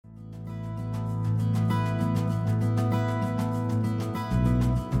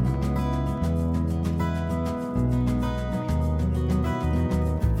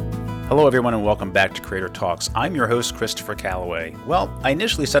Hello everyone and welcome back to Creator Talks. I'm your host, Christopher Calloway. Well, I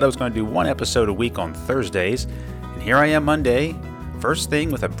initially said I was going to do one episode a week on Thursdays, and here I am Monday, first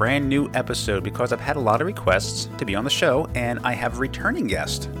thing with a brand new episode because I've had a lot of requests to be on the show, and I have a returning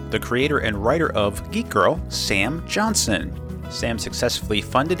guest, the creator and writer of Geek Girl, Sam Johnson. Sam successfully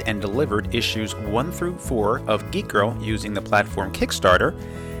funded and delivered issues 1 through 4 of Geek Girl using the platform Kickstarter,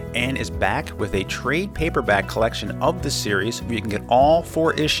 and is back with a trade paperback collection of the series where you can get all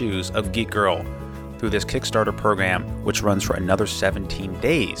 4 issues of Geek Girl through this Kickstarter program, which runs for another 17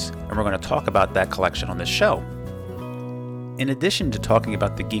 days. And we're going to talk about that collection on this show. In addition to talking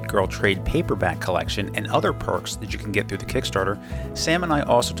about the Geek Girl trade paperback collection and other perks that you can get through the Kickstarter, Sam and I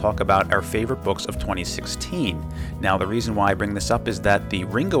also talk about our favorite books of 2016. Now, the reason why I bring this up is that the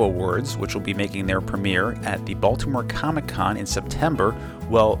Ringo Awards, which will be making their premiere at the Baltimore Comic-Con in September,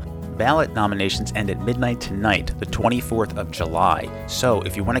 well, ballot nominations end at midnight tonight, the 24th of July. So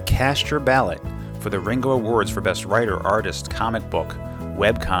if you want to cast your ballot for the Ringo Awards for Best Writer, Artist, Comic Book,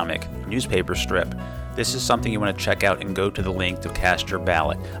 Webcomic, Newspaper Strip, this is something you want to check out and go to the link to cast your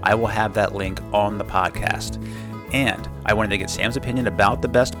ballot. I will have that link on the podcast. And I wanted to get Sam's opinion about the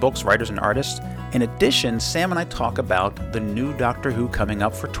best books, writers, and artists. In addition, Sam and I talk about the new Doctor Who coming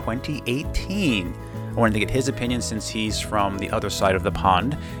up for 2018. I wanted to get his opinion since he's from the other side of the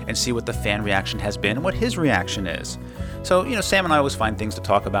pond and see what the fan reaction has been and what his reaction is. So, Sam and I always find things to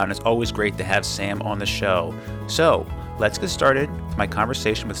talk about, and it's always great to have Sam on the show. So, let's get started with my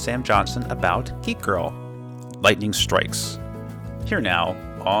conversation with Sam Johnson about Geek Girl, Lightning Strikes. Here now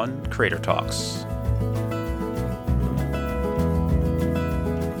on Creator Talks.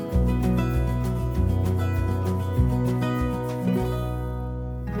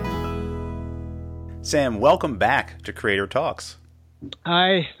 Sam, welcome back to Creator Talks.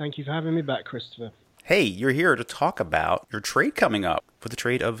 Hi, thank you for having me back, Christopher. Hey, you're here to talk about your trade coming up for the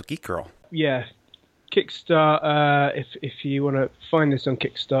trade of Geek Girl. Yeah, Kickstarter, if you want to find this on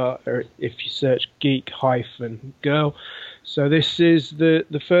Kickstarter, if you search Geek-Girl. So this is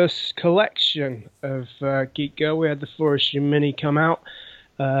the first collection of Geek Girl. We had the 4-issue mini come out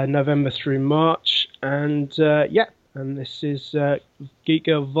November through March, and and this is Geek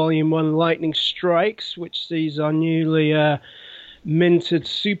Girl Volume 1 Lightning Strikes, which sees our newly minted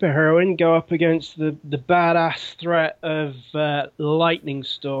superheroine go up against the badass threat of Lightning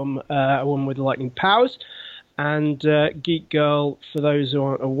Storm, a woman with lightning powers. And Geek Girl, for those who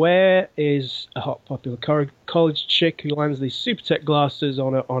aren't aware, is a hot, popular college chick who lands these super tech glasses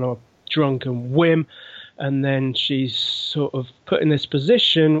on a drunken whim. And then she's sort of put in this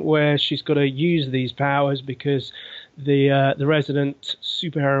position where she's got to use these powers because the resident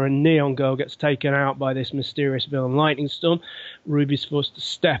superheroine Neon Girl gets taken out by this mysterious villain Lightning Storm. Ruby's forced to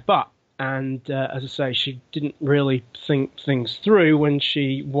step up, and as I say, she didn't really think things through when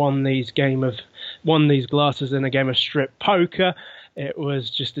she won these glasses in a game of strip poker. It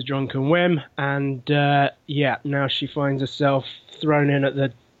was just a drunken whim, and now she finds herself thrown in at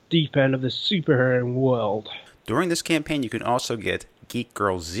the deep end of the superhero world. During this campaign, you can also get Geek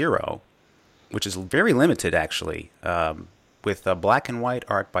Girl Zero, which is very limited, actually, with black and white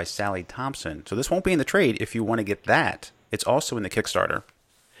art by Sally Thompson. So this won't be in the trade if you want to get that. It's also in the Kickstarter.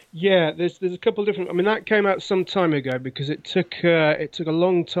 Yeah, there's a couple of different. I mean, that came out some time ago because it took a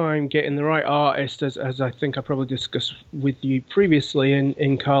long time getting the right artist, as I think I probably discussed with you previously,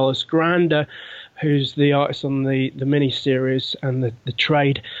 in Carlos Granda, who's the artist on the mini series and the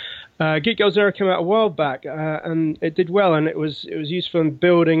trade. Geek Girl Zero came out a while back, and it did well, and it was useful in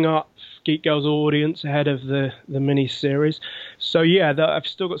building up Geek Girl's audience ahead of the mini series. So yeah, I've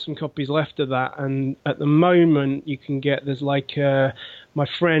still got some copies left of that, and at the moment you can get there's my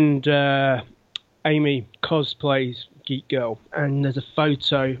friend Amy cosplays Geek Girl, and there's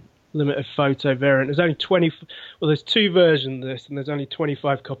a limited photo variant. There's only there's 2 versions of this, and there's only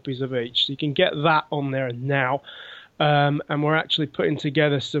 25 copies of each, so you can get that on there now. And we're actually putting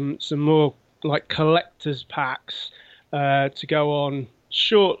together some more like collector's packs to go on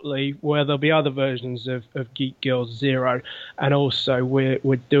shortly, where there'll be other versions of Geek Girl Zero, and also we're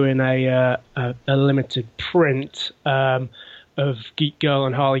doing a limited print of Geek Girl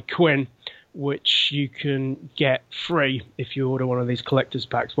and Harley Quinn, which you can get free if you order one of these collector's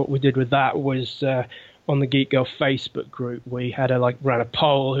packs. What we did with that was on the Geek Girl Facebook group, we had ran a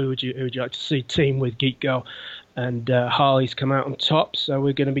poll: who would you like to see team with Geek Girl? And Harley's come out on top, so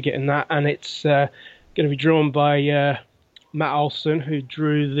we're going to be getting that, and it's going to be drawn by Matt Olson, who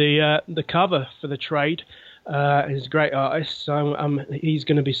drew the cover for the trade. He's a great artist, so he's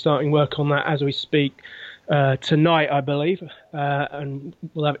going to be starting work on that as we speak tonight, I believe, and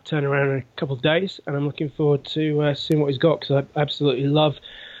we'll have it turned around in a couple of days, and I'm looking forward to seeing what he's got, because I absolutely love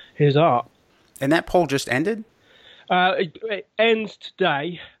his art. And that poll just ended? It ends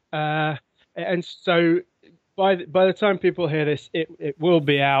today, and so by the time people hear this, it will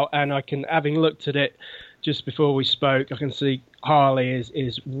be out, and having looked at it just before we spoke, I can see Harley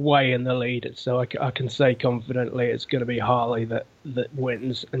is way in the lead, so I can say confidently it's going to be Harley that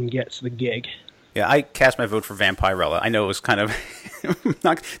wins and gets the gig. Yeah, I cast my vote for Vampirella. I know it was kind of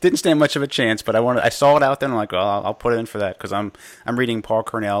didn't stand much of a chance, but I saw it out there, and I'm like, well, I'll put it in for that because I'm reading Paul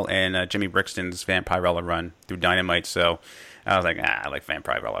Cornell and Jimmy Brixton's Vampirella run through Dynamite, so I was like, I like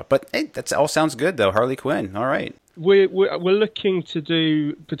Vampirella. But hey, that all sounds good though. Harley Quinn, all right. We're looking to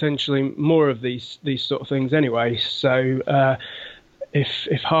do potentially more of these sort of things anyway. So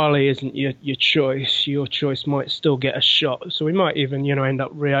if Harley isn't your choice might still get a shot. So we might even end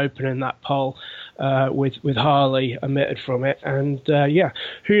up reopening that poll with Harley omitted from it. And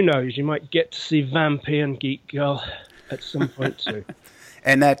who knows? You might get to see Vampy and Geek Girl at some point too.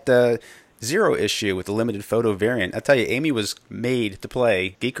 And that Zero issue with the limited photo variant, I tell you, Amy was made to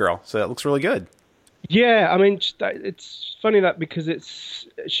play Geek Girl, so that looks really good. Yeah, I mean, it's funny that because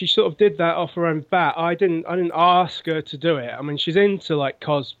she sort of did that off her own bat. I didn't ask her to do it. I mean, she's into like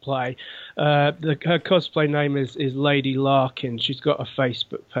cosplay. Her cosplay name is Lady Larkin. She's got a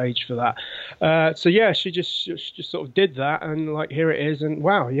Facebook page for that. So yeah, she just sort of did that, and like here it is, and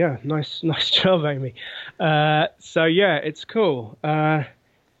wow, yeah, nice job, Amy. So yeah, it's cool.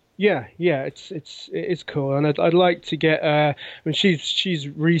 Yeah, it's cool, and I'd like to get. I mean, she's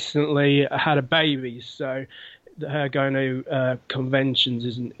recently had a baby, so her going to conventions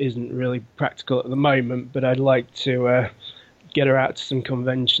isn't really practical at the moment. But I'd like to get her out to some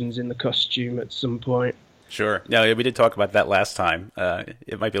conventions in the costume at some point. Sure. No, we did talk about that last time.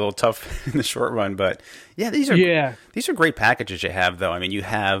 It might be a little tough in the short run, but yeah, these are great packages you have, though. I mean, you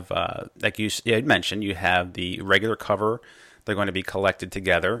have like you had mentioned, you have the regular cover. They're going to be collected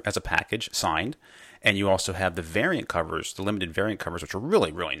together as a package, signed. And you also have the variant covers, the limited variant covers, which are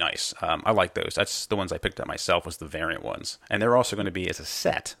really, really nice. I like those. That's the ones I picked up myself, was the variant ones. And they're also going to be as a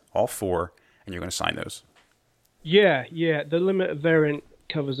set, all four, and you're going to sign those. Yeah. The limited variant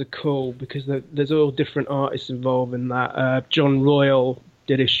covers are cool because there's all different artists involved in that. John Royal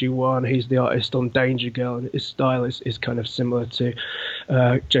did issue 1. He's the artist on Danger Girl, and his style is kind of similar to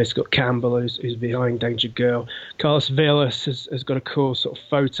J. Scott Campbell, who's behind Danger Girl. Carlos Villas has got a cool sort of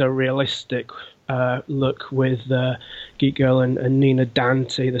photorealistic look with Geek Girl and Nina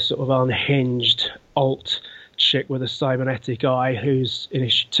Dante, the sort of unhinged alt chick with a cybernetic eye, who's in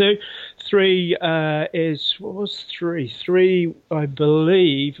issue 2. 3 is, what was 3? 3, I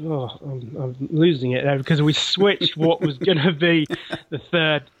believe. I'm losing it now because we switched what was going to be the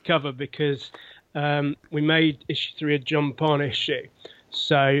third cover because we made issue 3 a jump-on issue.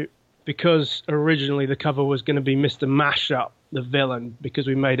 So because originally the cover was going to be Mr. Mashup, the villain, because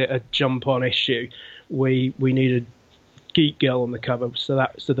we made it a jump-on issue, we needed Geek Girl on the cover, so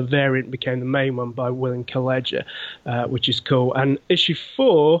the variant became the main one by William Kaleja, which is cool. And issue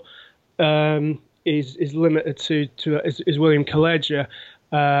 4 is limited to William Kaleja,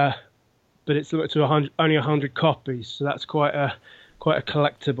 but it's limited to only 100 copies, so that's quite a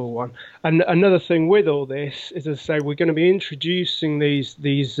collectible one. And another thing with all this is, as I say, we're going to be introducing these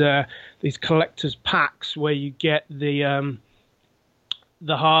collectors packs where you get the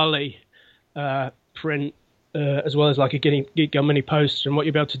Harley print. As well as like a Geek Girl mini poster, and what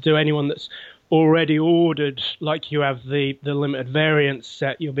you'll be able to do, anyone that's already ordered, like you have the limited variant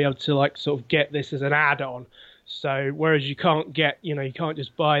set, you'll be able to like sort of get this as an add-on. So whereas you can't get, you can't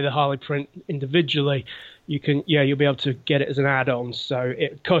just buy the Harley print individually, you'll be able to get it as an add-on. So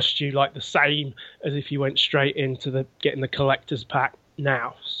it costs you like the same as if you went straight into getting the collector's pack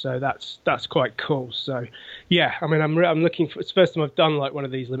now. So that's quite cool. So yeah, I mean, I'm looking for, it's the first time I've done like one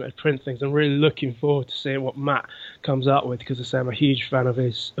of these limited print things. I'm really looking forward to seeing what Matt comes up with, because I say I'm a huge fan of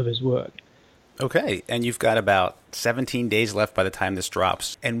his work. Okay, and you've got about 17 days left by the time this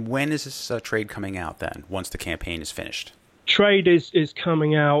drops. And when is this trade coming out then, once the campaign is finished? Trade is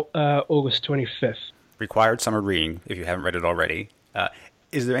coming out August 25th. Required summer reading, if you haven't read it already.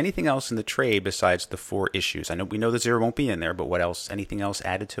 Is there anything else in the trade besides the 4 issues? We know the Zero won't be in there, but what else? Anything else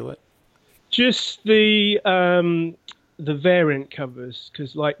added to it? Just the variant covers,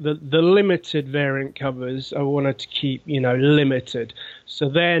 because like the limited variant covers, I wanted to keep limited, so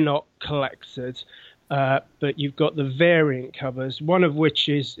they're not collected. But you've got the variant covers, one of which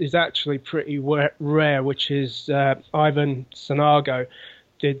is actually pretty rare, which is Ivan Sanago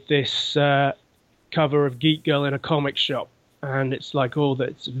did this cover of Geek Girl in a comic shop. and it's like all that.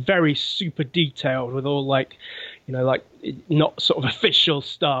 It's very super detailed with all like, like not sort of official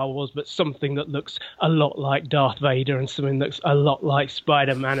Star Wars, but something that looks a lot like Darth Vader and something that looks a lot like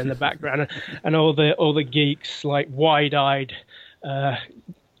Spider-Man in the background, and all the geeks like wide-eyed,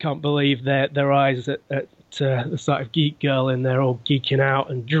 can't believe their eyes at the sight of Geek Girl, and they're all geeking out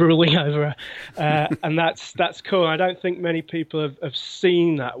and drooling over her, and that's cool. I don't think many people have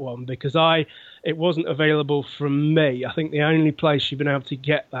seen that one because it wasn't available from me. I think the only place you've been able to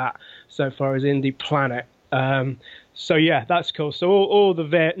get that so far is Indie Planet. So yeah, that's cool. So all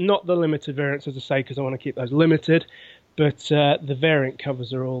the not the limited variants, as I say, because I want to keep those limited, but the variant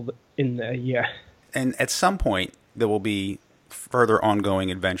covers are all in there. Yeah. And at some point there will be further ongoing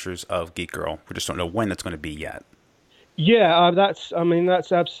adventures of Geek Girl. We just don't know when that's going to be yet. Yeah, that's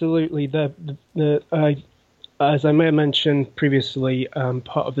absolutely the as I may have mentioned previously,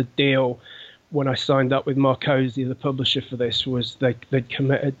 part of the deal when I signed up with Marcosi, the publisher for this, was they'd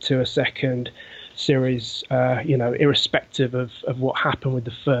committed to a second series, irrespective of what happened with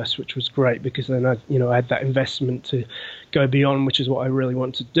the first, which was great because then I had that investment to go beyond, which is what I really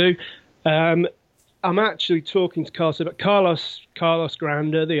want to do. I'm actually talking to Carlos, but Carlos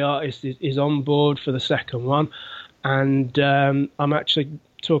Granda, the artist, is on board for the second one, and I'm actually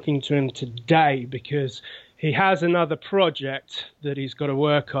talking to him today because he has another project that he's got to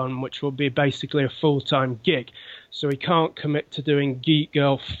work on, which will be basically a full-time gig. So he can't commit to doing Geek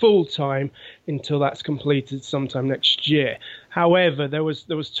Girl full-time until that's completed sometime next year. However, there was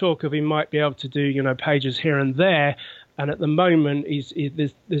talk of he might be able to do pages here and there. And at the moment,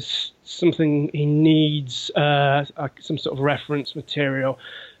 there's something he needs, some sort of reference material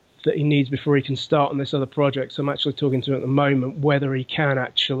that he needs before he can start on this other project. So I'm actually talking to him at the moment whether he can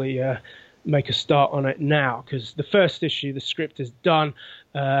actually make a start on it now, because the first issue, the script is done.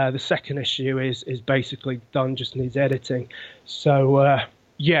 The second issue is basically done, just needs editing. So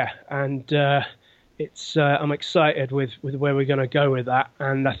it's I'm excited with where we're going to go with that,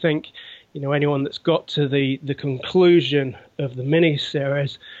 and I think anyone that's got to the conclusion of the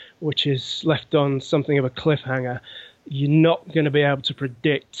mini-series, which is left on something of a cliffhanger, you're not going to be able to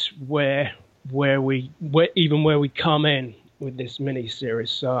predict where we come in with this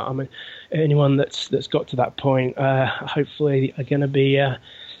mini-series. So anyone that's got to that point, hopefully are going to be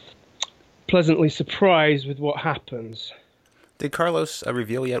pleasantly surprised with what happens. Did Carlos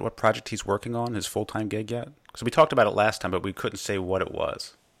reveal yet what project he's working on, his full-time gig yet? Because we talked about it last time, but we couldn't say what it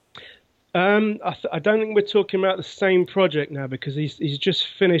was. I don't think we're talking about the same project now, because he's just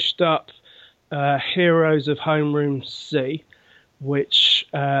finished up Heroes of Homeroom C, which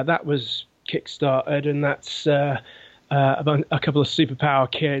that was kickstarted, and that's about a couple of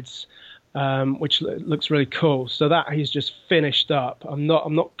superpower kids, which looks really cool. So that he's just finished up. I'm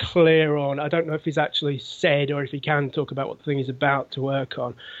not clear on. I don't know if he's actually said or if he can talk about what the thing he's about to work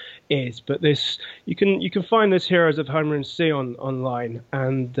on is. But this you can find this Heroes of Homeroom C online,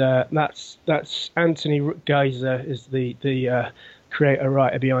 and that's Anthony Geiser is the creator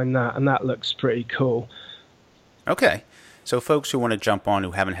writer behind that, and that looks pretty cool. Okay. So folks who want to jump on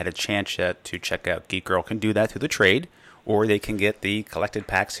who haven't had a chance yet to check out Geek Girl can do that through the trade, or they can get the collected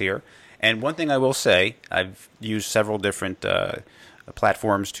packs here. And one thing I will say, I've used several different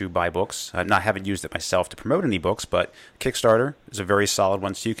platforms to buy books. I haven't used it myself to promote any books, but Kickstarter is a very solid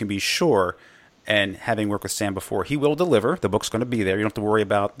one, so you can be sure, and having worked with Sam before, he will deliver. The book's going to be there. You don't have to worry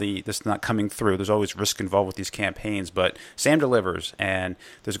about this not coming through. There's always risk involved with these campaigns, but Sam delivers, and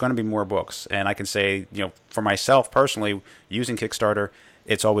there's going to be more books. And I can say, for myself personally, using Kickstarter,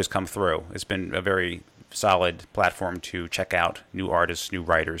 it's always come through. It's been a very solid platform to check out new artists, new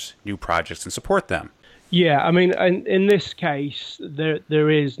writers, new projects, and support them. Yeah, I mean, in this case, there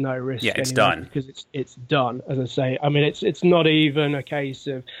is no risk. Yeah, it's done because it's done. As I say, I mean, it's not even a case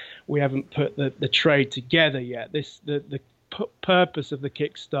of we haven't put the trade together yet. The purpose of the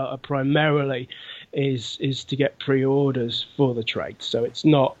Kickstarter primarily is to get pre-orders for the trade. So it's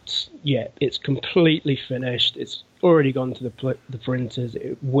not yet. It's completely finished. It's already gone to the printers.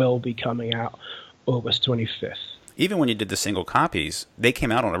 It will be coming out August 25th. Even when you did the single copies, they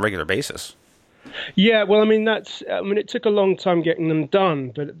came out on a regular basis. Yeah, well, it took a long time getting them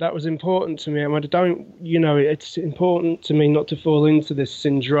done, but that was important to me. It's important to me not to fall into this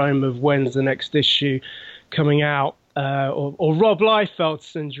syndrome of when's the next issue coming out, or Rob Liefeld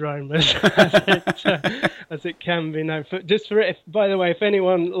syndrome, as it can be known. By the way, if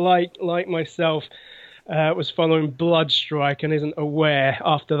anyone like myself was following Bloodstrike and isn't aware,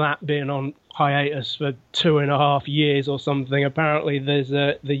 after that being on hiatus for 2.5 years or something, apparently there's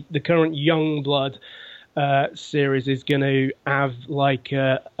the current Youngblood series is going to have like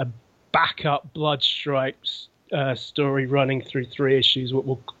a backup Bloodstrike story running through 3 issues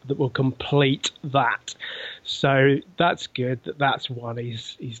that will complete that. So that's good. That's one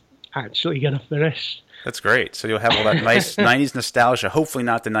he's actually going to finish. That's great. So you'll have all that nice 90s nostalgia. Hopefully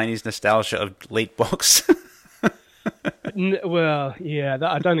not the 90s nostalgia of late books. Well, yeah,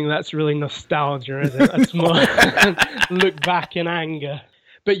 I don't think that's really nostalgia, is it? That's more look back in anger.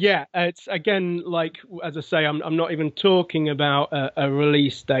 But yeah, it's again, like, as I say, I'm not even talking about a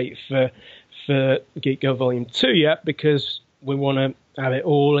release date for Geek Girl Volume 2 yet, because we want to have it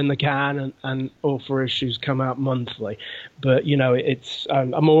all in the can, and all 4 issues come out monthly. But, you know, it's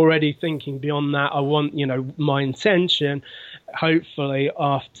I'm already thinking beyond that. I want, you know, my intention, hopefully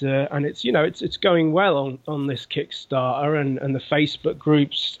after, and it's, you know, it's going well on this Kickstarter, and the Facebook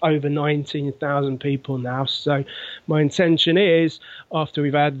group's over 19,000 people now. So my intention is, after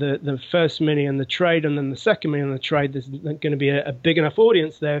we've had the first mini and the trade, and then the second mini and the trade, there's going to be a big enough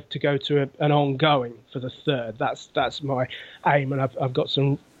audience there to go to an ongoing for the third. That's my aim, and I've got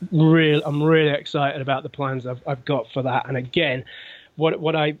some I'm really excited about the plans I've got for that. And again,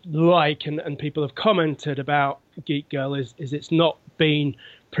 what I like, and people have commented about Geek Girl, is it's not been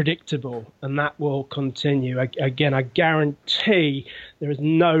predictable, and that will continue. Again, I guarantee there is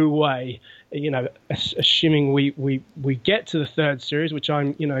no way, you know, assuming we get to the 3rd series, which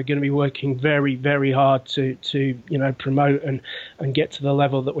I'm, you know, going to be working very, very hard to you know, promote and get to the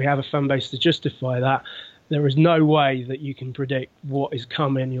level that we have a fan base to justify that. There is no way that you can predict what is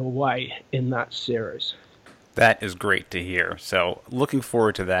coming your way in that series. That is great to hear. So looking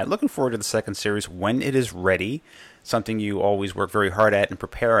forward to that. Looking forward to the 2nd series when it is ready. Something you always work very hard at and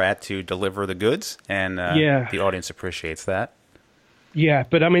prepare at to deliver the goods, and the audience appreciates that. Yeah,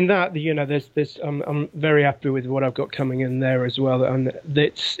 but I mean that, you know, there's I'm very happy with what I've got coming in there as well, and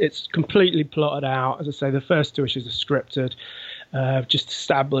it's completely plotted out. As I say, the first 2 issues are scripted. Just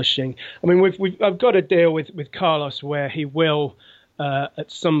establishing. I mean, I've got a deal with Carlos where he will, at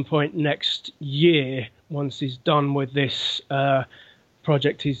some point next year, once he's done with this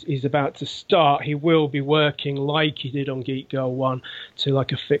project he's about to start, he will be working like he did on Geek Girl 1 to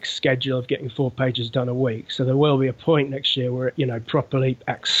like a fixed schedule of getting 4 pages done a week. So there will be a point next year where it, you know, properly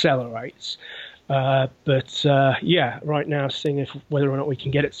accelerates. But right now, seeing whether or not we can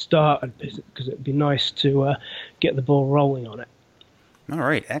get it started, because it'd be nice to get the ball rolling on it. All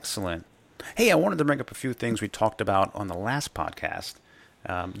right, excellent. Hey, I wanted to bring up a few things we talked about on the last podcast.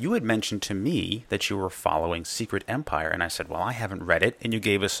 You had mentioned to me that you were following Secret Empire, and I said, well, I haven't read it, and you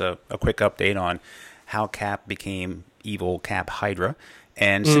gave us a quick update on how Cap became evil Cap Hydra.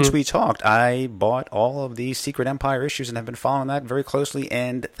 And since we talked, I bought all of the Secret Empire issues and have been following that very closely,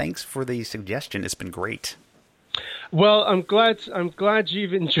 and thanks for the suggestion. It's been great. Well, I'm glad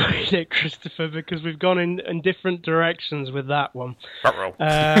you've enjoyed it, Christopher, because we've gone in different directions with that one.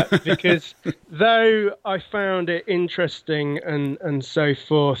 Because though I found it interesting and so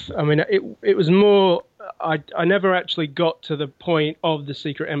forth, I mean, it was more, I never actually got to the point of the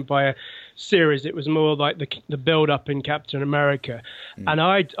Secret Empire series. It was more like the build up in Captain America, and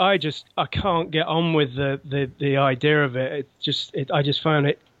I can't get on with the idea of it. I just found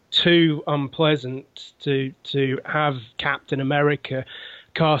it too unpleasant to have Captain America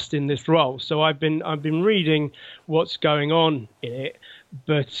cast in this role. So I've been reading what's going on in it,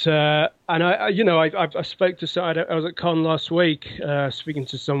 but and I spoke to I was at Con last week speaking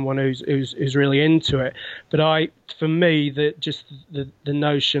to someone who's really into it. But for me, the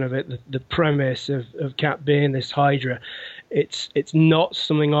notion of it, the premise of Cap being this Hydra, it's not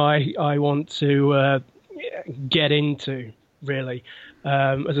something I want to get into, really.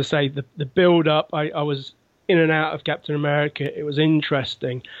 As I say, the build up, I was in and out of Captain America. It was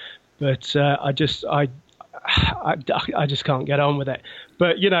interesting, but I just can't get on with it.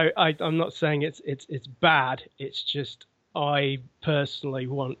 But you know, I'm not saying it's bad. It's just I personally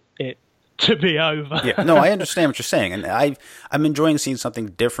want it to be over. Yeah, no, I understand what you're saying, and I'm enjoying seeing something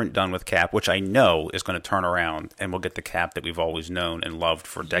different done with Cap, which I know is going to turn around, and we'll get the Cap that we've always known and loved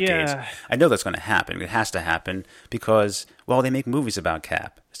for decades. Yeah. I know that's going to happen. It has to happen because, well, they make movies about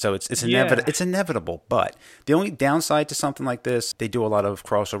Cap, so it's inevitable. But the only downside to something like this, they do a lot of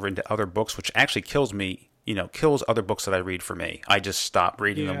crossover into other books, which actually kills me. You know, kills other books that I read for me. I just stop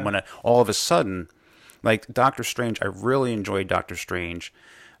reading them when all of a sudden, like Doctor Strange. I really enjoyed Doctor Strange.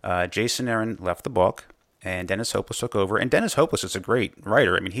 Jason Aaron left the book, and Dennis Hopeless took over. And Dennis Hopeless is a great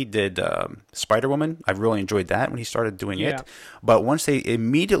writer. I mean, he did Spider-Woman. I really enjoyed that when he started doing it. But once they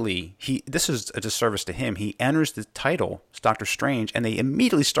immediately, this is a disservice to him. He enters the title, Doctor Strange, and they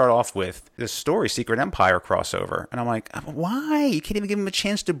immediately start off with this story, Secret Empire crossover. And I'm like, why? You can't even give him a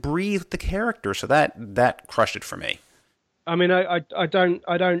chance to breathe with the character. So that crushed it for me. I mean, I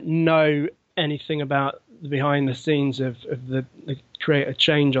don't know anything about behind the scenes of the creative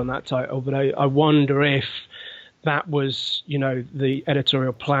change on that title, but I wonder if that was, the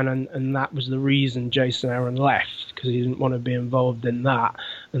editorial plan, and that was the reason Jason Aaron left, because he didn't want to be involved in that,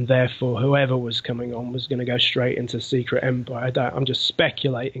 and therefore whoever was coming on was going to go straight into Secret Empire. I'm just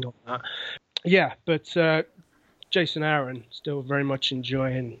speculating on that. Yeah, but Jason Aaron, still very much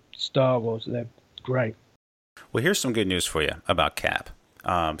enjoying Star Wars. They're great. Well, here's some good news for you about Cap.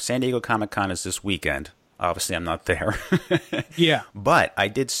 San Diego Comic-Con is this weekend. Obviously, I'm not there. Yeah. But I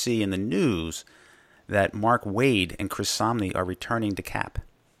did see in the news that Mark Waid and Chris Samnee are returning to Cap.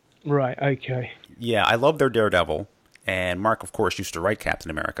 Right, okay. Yeah, I love their Daredevil. And Mark, of course, used to write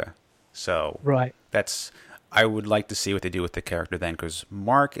Captain America. So right. I would like to see what they do with the character then, because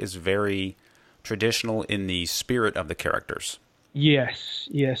Mark is very traditional in the spirit of the characters. Yes,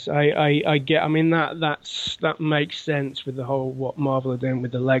 I get. I mean, that makes sense with the whole what Marvel are doing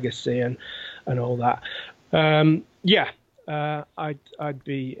with the legacy and all that. I'd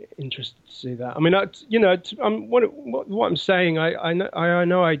be interested to see that. I mean, what I'm saying, I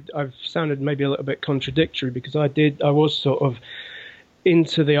know I've sounded maybe a little bit contradictory, because I was sort of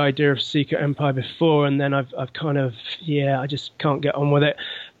into the idea of Secret Empire before, and then I've kind of, I just can't get on with it.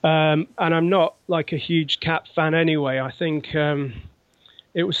 And I'm not like a huge Cap fan anyway. I think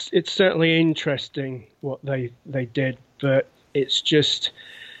it's certainly interesting what they did, but it's just,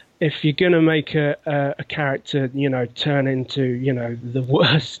 if you're going to make a character, turn into, the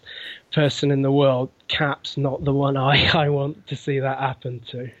worst person in the world, Cap's not the one I want to see that happen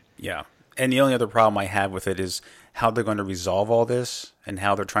to. Yeah. And the only other problem I have with it is how they're going to resolve all this, and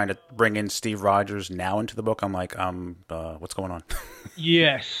how they're trying to bring in Steve Rogers now into the book. I'm like, what's going on?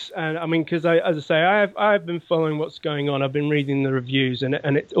 Yes, and I mean, because as I say, I've been following what's going on. I've been reading the reviews, and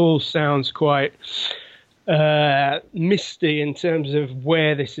it all sounds quite misty in terms of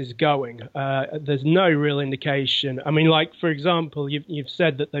where this is going. There's no real indication. I mean, like, for example, you've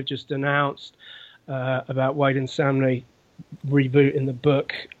said that they've just announced about Waid and Samnee rebooting the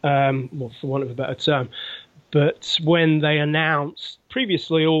book, well, for want of a better term. But when they announced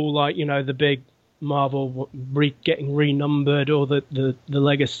previously all, like, the big Marvel getting renumbered, or the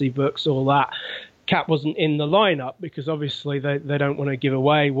legacy books, all that, Cap wasn't in the lineup, because obviously they don't want to give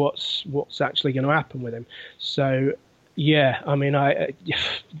away what's actually going to happen with him. So, yeah, I mean, I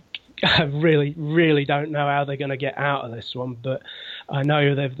really, really don't know how they're going to get out of this one, but I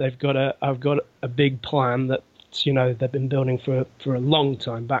know I've got a big plan that, they've been building for a long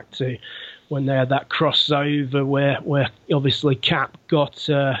time, back to when they had that crossover where obviously Cap got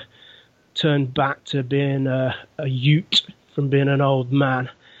turned back to being a Ute from being an old man,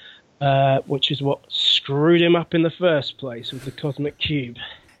 which is what screwed him up in the first place with the Cosmic Cube.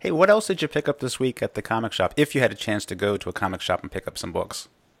 Hey, what else did you pick up this week at the comic shop, if you had a chance to go to a comic shop and pick up some books?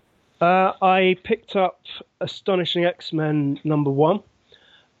 I picked up Astonishing X-Men #1,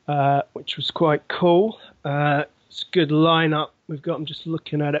 which was quite cool. It's a good lineup. We've got, I'm just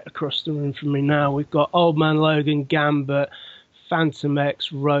looking at it across the room from me now. We've got Old Man Logan, Gambit, Phantom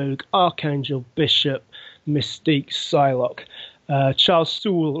X, Rogue, Archangel, Bishop, Mystique, Psylocke. Charles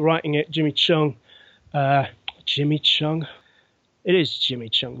Soule writing it, Jimmy Chung. Jimmy Chung? It is Jimmy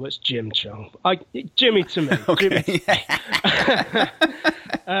Chung, but it's Jim Chung. Jimmy to me. Okay. Jimmy.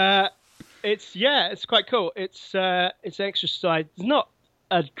 It's quite cool. It's extra side. There's not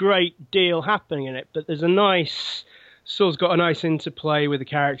a great deal happening in it, but there's a nice... Soule's got a nice interplay with the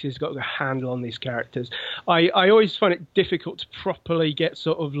characters. He's got a handle on these characters. I always find it difficult to properly get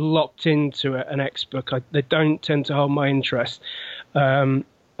sort of locked into an X book. They don't tend to hold my interest, and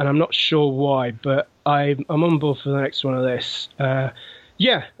I'm not sure why, but I'm on board for the next one of this.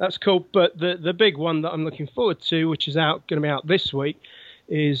 Yeah, that's cool. But the big one that I'm looking forward to, which is going to be out this week,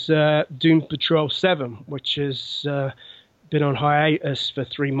 is Doom Patrol 7, which is... been on hiatus for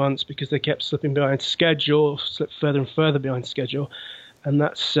 3 months because they kept slipped further and further behind schedule, and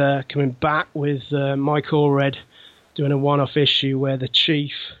that's coming back with Mike Allred doing a one-off issue where the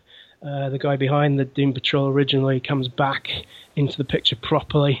Chief, the guy behind the Doom Patrol originally, comes back into the picture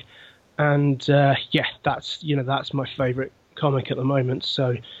properly, and that's my favourite comic at the moment,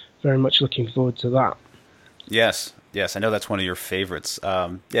 so very much looking forward to that. Yes, I know that's one of your favorites.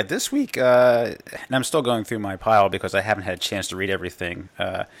 This week, and I'm still going through my pile because I haven't had a chance to read everything.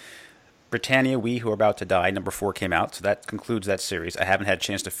 Britannia, We Who Are About to Die, #4 came out, so that concludes that series. I haven't had a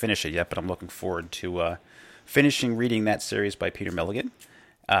chance to finish it yet, but I'm looking forward to finishing reading that series by Peter Milligan.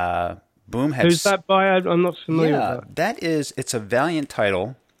 Boom had... Who's that by? I'm not familiar with that. It's a Valiant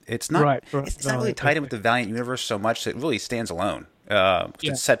title. It's not, right, it's not really tied in with the Valiant universe so much that it really stands alone.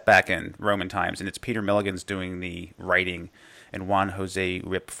 It's set back in Roman times, and it's Peter Milligan's doing the writing and Juan Jose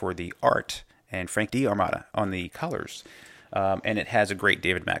Rip for the art. and Frank D'Armata on the colors. And it has a great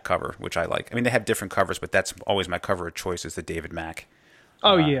David Mack cover, which I like. I mean, they have different covers, but that's always my cover of choice is the David Mack.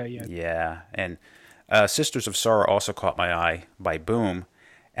 Oh, yeah. Yeah, and Sisters of Sorrow also caught my eye by Boom,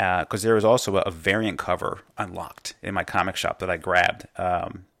 because there was also a variant cover unlocked in my comic shop that I grabbed.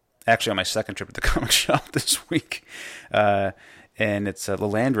 Actually, on my second trip to the comic shop this week. And it's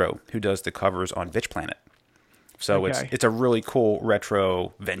Lilandro who does the covers on Vitch Planet. So it's a really cool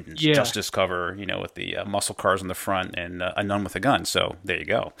retro Vengeance Justice cover, with the muscle cars on the front and a nun with a gun. So there you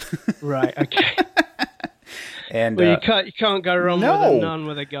go. Right. Okay. And you can't go wrong with a nun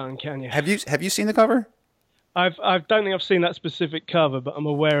with a gun, can you? Have you seen the cover? I don't think I've seen that specific cover, but I'm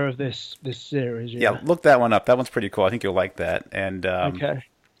aware of this series. Yeah, look that one up. That one's pretty cool. I think you'll like that. And okay.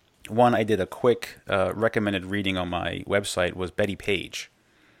 One I did a quick recommended reading on my website was Betty Page.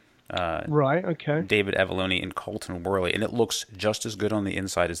 Right, okay. David Avallone and Colton Worley, and it looks just as good on the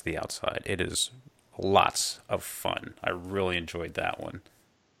inside as the outside. It is lots of fun. I really enjoyed that one.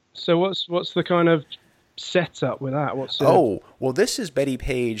 So what's the kind of setup with that? Well, this is Betty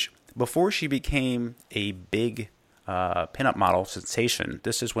Page before she became a big pinup model sensation.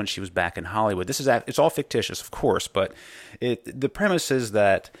 This is when she was back in Hollywood. It's all fictitious, of course, but the premise is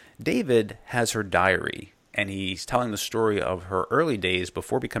that David has her diary, and he's telling the story of her early days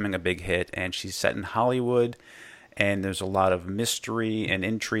before becoming a big hit, and she's set in Hollywood, and there's a lot of mystery and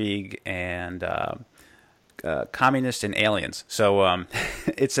intrigue and communists and aliens. So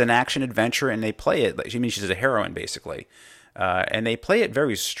it's an action adventure, and they play it. She's a heroine, basically. And they play it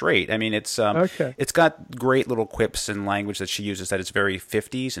very straight. I mean, it's got great little quips and language that she uses that it's very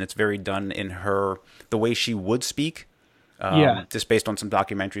 50s, and it's very done in the way she would speak. Just based on some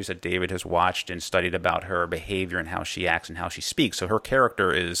documentaries that David has watched and studied about her behavior and how she acts and how she speaks. So her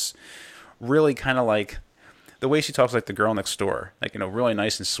character is really kind of like the way she talks, like the girl next door, really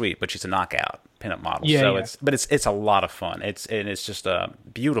nice and sweet, but she's a knockout pinup model. It's a lot of fun. It's just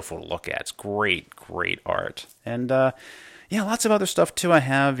beautiful to look at. It's great art. And lots of other stuff too. I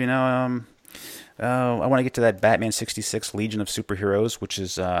have, I want to get to that Batman 66 Legion of Superheroes, which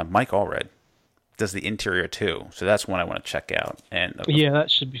is Mike Allred does the interior too, so that's one I want to check out. And that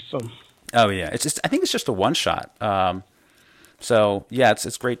should be fun. Oh yeah, I think it's just a one shot. So yeah,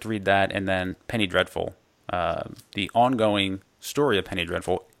 it's great to read that. And then Penny Dreadful, the ongoing story of Penny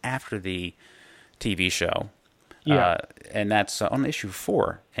Dreadful after the TV show. And that's on issue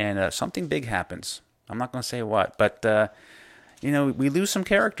 4. And something big happens. I'm not going to say what, but we lose some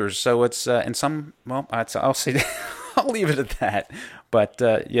characters. So it's and some. Well, I'll say that. I'll leave it at that. But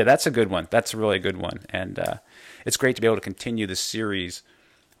that's a good one. That's a really good one. And it's great to be able to continue the series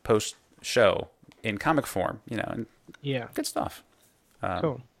post-show in comic form, and good stuff.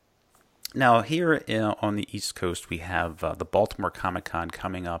 Cool. Now, here on the East Coast, we have the Baltimore Comic-Con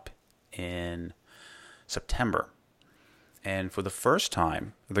coming up in September. And for the first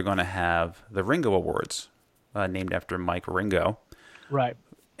time, they're going to have the Ringo Awards, named after Mike Ringo. Right.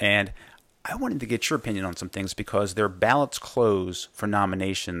 And I wanted to get your opinion on some things because their ballots close for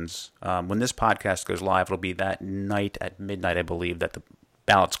nominations. When this podcast goes live, it'll be that night at midnight, I believe, that the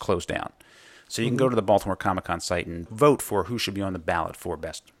ballots close down. So you can go to the Baltimore Comic-Con site and vote for who should be on the ballot for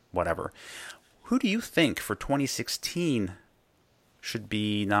best whatever. Who do you think for 2016 should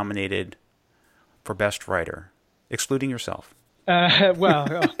be nominated for best writer, excluding yourself?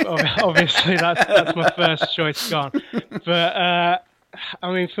 Well, obviously that's my first choice gone. But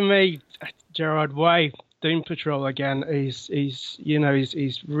I mean, for me, Gerard Way, Doom Patrol again. He's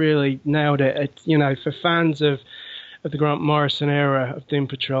really nailed it. For fans of the Grant Morrison era of Doom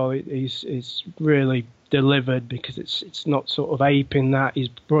Patrol, he's really delivered because it's not sort of aping that. He's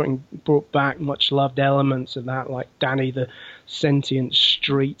brought back much loved elements of that, like Danny the sentient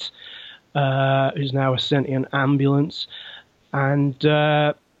street, who's now a sentient ambulance, and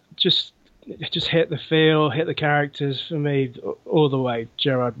just hit the feel, hit the characters for me all the way.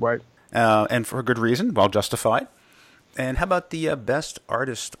 Gerard Way. And for a good reason, well justified. And how about the best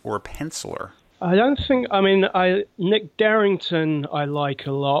artist or penciler? I don't think. I mean, Nick Darrington I like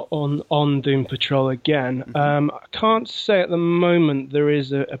a lot on Doom Patrol again. I can't say at the moment there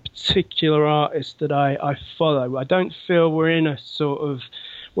is a particular artist that I follow. I don't feel we're in a sort of.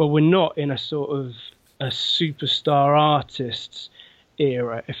 Well, we're not in a sort of a superstar artists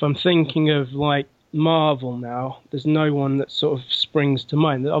era. If I'm thinking of like Marvel now, there's no one that sort of springs to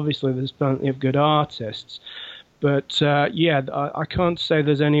mind. Obviously, there's plenty of good artists, but I can't say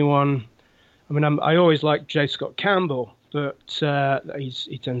there's anyone. I mean, I always like J. Scott Campbell, but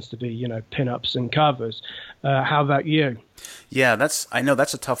he tends to be pinups and covers. How about you? Yeah, I know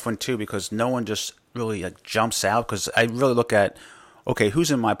that's a tough one too because no one just really jumps out. Because I really look at okay,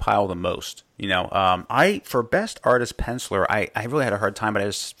 who's in my pile the most? For best artist penciler, I really had a hard time,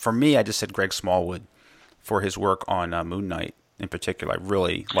 but for me, I just said Greg Smallwood for his work on Moon Knight in particular. I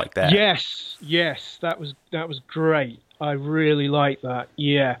really like that. Yes, that was great. I really like that.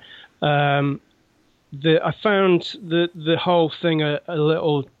 Yeah, I found the whole thing a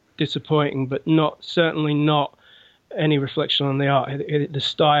little disappointing, but certainly not any reflection on the art. The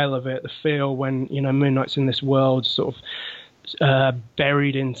style of it, the feel when Moon Knight's in this world, sort of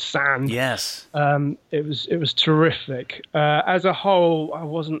buried in sand. Yes. It was terrific. As a whole, I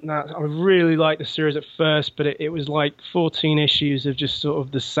really liked the series at first, but it was like 14 issues of just sort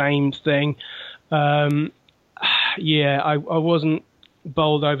of the same thing. I wasn't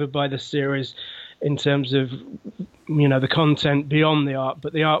bowled over by the series in terms of the content beyond the art,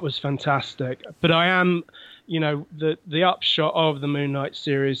 but the art was fantastic. But I am, the upshot of the Moon Knight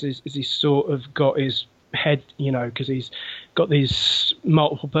series is he's sort of got his head, because he's got these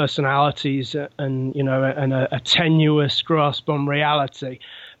multiple personalities and a tenuous grasp on reality,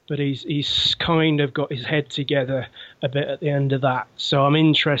 but he's kind of got his head together a bit at the end of that. So I'm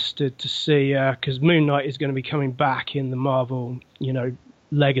interested to see, because Moon Knight is going to be coming back in the Marvel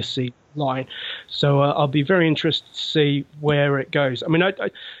legacy line, so I'll be very interested to see where it goes. I mean, I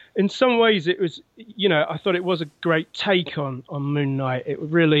in some ways it was, I thought it was a great take on Moon Knight. It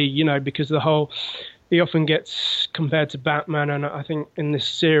really, because he often gets compared to Batman, and I think in this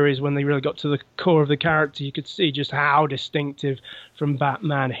series, when they really got to the core of the character, you could see just how distinctive from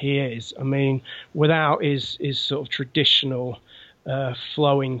Batman he is. I mean, without his sort of traditional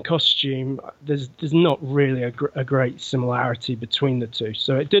flowing costume, there's not really a great similarity between the two.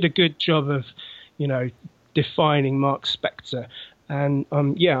 So it did a good job of, defining Mark Spector, and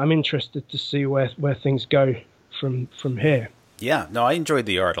I'm interested to see where things go from here. Yeah, no, I enjoyed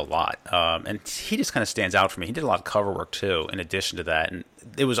the art a lot, and he just kind of stands out for me. He did a lot of cover work too, in addition to that, and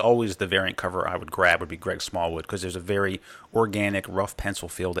it was always the variant cover I would grab would be Greg Smallwood, because there's a very organic, rough pencil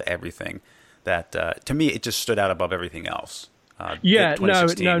feel to everything that, to me, it just stood out above everything else. No.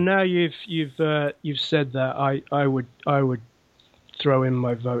 Now you've said that, I would throw in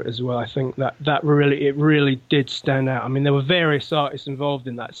my vote as well. I think that really did stand out. I mean, there were various artists involved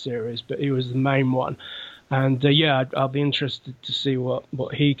in that series, but he was the main one. And I'll be interested to see what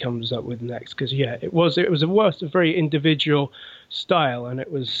he comes up with next, because it was a very individual style, and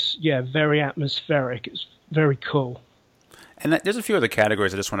it was very atmospheric. It's very cool. And there's a few other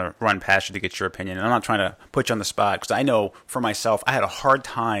categories I just want to run past you to get your opinion. And I'm not trying to put you on the spot, because I know for myself I had a hard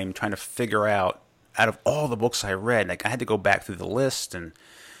time trying to figure out of all the books I read. Like, I had to go back through the list and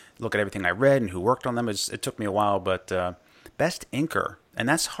look at everything I read and who worked on them. It took me a while, but best inker, and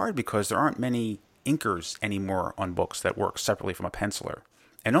that's hard because there aren't many inkers anymore on books that work separately from a penciler.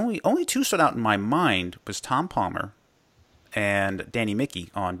 And only two stood out in my mind was Tom Palmer and Danny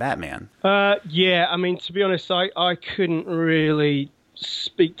Miki on Batman. I mean, to be honest, I couldn't really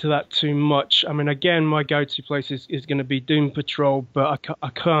speak to that too much. I mean, again, my go-to place is going to be Doom Patrol, but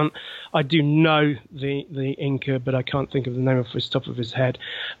I do know the inker, but I can't think of the name off the top of his head.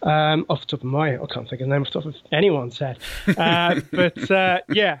 Off the top of my head, I can't think of the name off the top of anyone's head.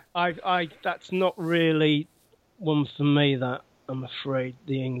 That's not really one for me, that, I'm afraid,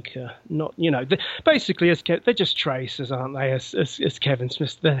 the inker. Not, basically, they're just tracers, aren't they? As Kevin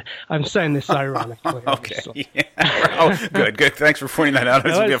Smith. I'm saying this ironically. Okay. Yeah. Oh, good. Thanks for pointing that out.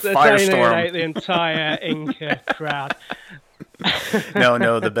 It's going to be a firestorm. The entire inker crowd.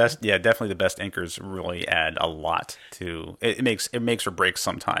 No, the best. Yeah, definitely the best inkers really add a lot to it. It makes or breaks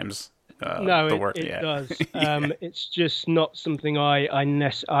sometimes. The work. It does. It's just not something I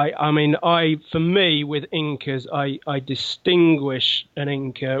mean, for me, with inkers, I distinguish an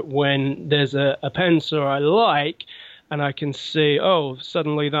inker when there's a pencil I like, and I can see,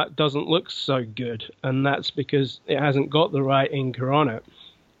 suddenly that doesn't look so good, and that's because it hasn't got the right inker on it.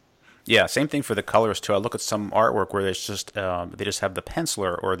 Yeah, same thing for the colors too. I look at some artwork where it's just they just have the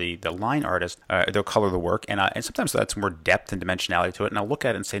penciler or the line artist, they'll color the work, and sometimes that's more depth and dimensionality to it. And I'll look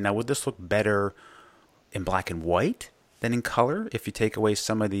at it and say, now, would this look better in black and white than in color if you take away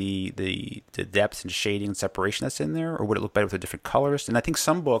some of the depth and shading and separation that's in there, or would it look better with a different colorist? And I think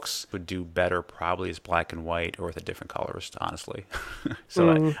some books would do better probably as black and white or with a different colorist, honestly.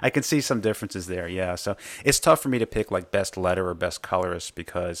 So I can see some differences there, yeah. So it's tough for me to pick like best letter or best colorist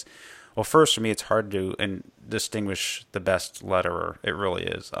because, well, first for me it's hard to distinguish the best letterer. It really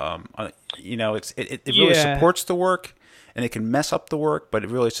is. It really supports the work, and it can mess up the work, but it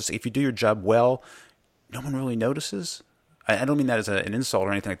really is just, if you do your job well, no one really notices. I don't mean that as an insult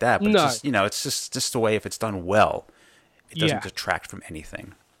or anything like that, but it's just the way, if it's done well, it doesn't detract from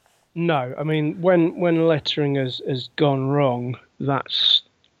anything. No, I mean when lettering has gone wrong, that's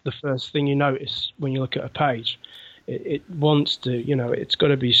the first thing you notice when you look at a page. It wants to, it's got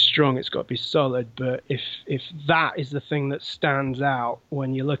to be strong, it's got to be solid. But if that is the thing that stands out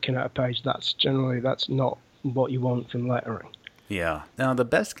when you're looking at a page, that's not what you want from lettering. Yeah. Now, the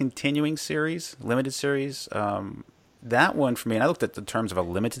best continuing series, limited series, that one for me, and I looked at the terms of a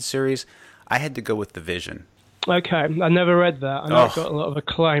limited series, I had to go with The Vision. Okay, I never read that. I know it Oh, got a lot of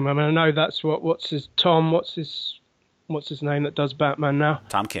acclaim. I mean, I know that's what's his name that does Batman now?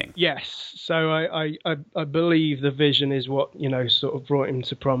 Tom King. Yes. So I believe the Vision is what, sort of brought him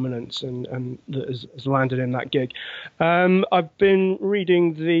to prominence and that has landed in that gig. I've been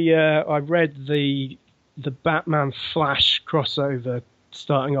reading I read the Batman Flash crossover,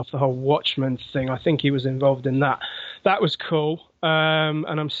 starting off the whole Watchmen thing. I think he was involved in that. That was cool. And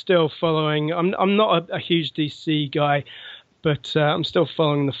I'm still following. I'm not a huge DC guy, but I'm still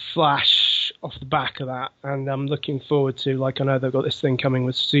following the Flash off the back of that, and I'm looking forward to, like, I know they've got this thing coming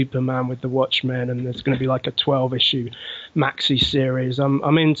with Superman with the Watchmen, and there's going to be like a 12-issue maxi series.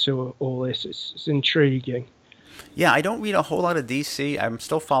 I'm into all this. It's intriguing. Yeah, I don't read a whole lot of DC. I'm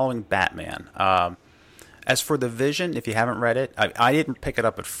still following Batman. As for The Vision, if you haven't read it, I didn't pick it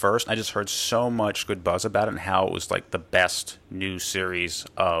up at first. I just heard so much good buzz about it and how it was like the best new series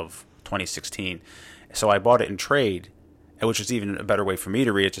of 2016. So I bought it in trade, which is even a better way for me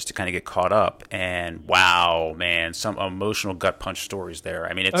to read it, just to kind of get caught up. And wow, man, some emotional gut punch stories there.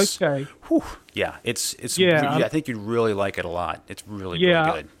 I mean, it's Okay. whew, yeah, it's Yeah. I think you'd really like it a lot. It's really Yeah.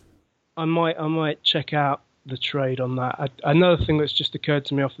 really good. I might check out the trade on that. Another thing that's just occurred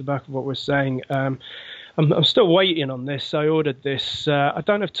to me off the back of what we're saying. I'm still waiting on this. I ordered this. I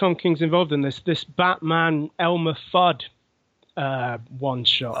don't know if Tom King's involved in this. This Batman Elmer Fudd one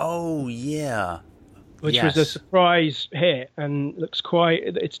shot, Oh yeah, which was a yes. surprise hit and looks quite.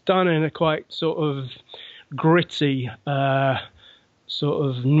 It's done in a quite sort of gritty, sort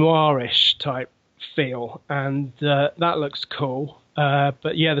of noirish type feel, and that looks cool.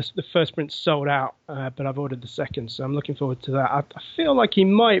 But yeah, the first print sold out, but I've ordered the second, so I'm looking forward to that. I feel like he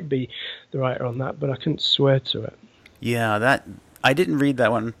might be the writer on that, but I couldn't swear to it. Yeah, that I didn't read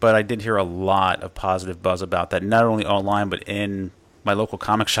that one, but I did hear a lot of positive buzz about that, not only online but in my local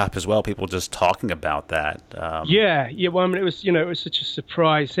comic shop as well. People just talking about that. Yeah. Well, I mean, it was such a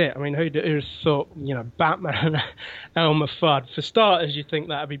surprise hit. I mean, who'd have thought, Batman and Elmer Fudd? For starters, you think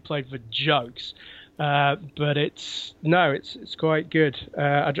that'd be played for jokes, but it's quite good.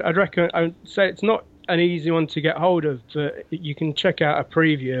 I'd recommend. I would say it's not an easy one to get hold of, but you can check out a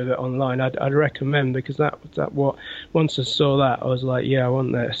preview of it online. I'd recommend, because that what once I saw that, I was like, yeah, I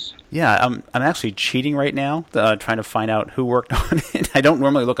want this. Yeah, I'm actually cheating right now, trying to find out who worked on it. I don't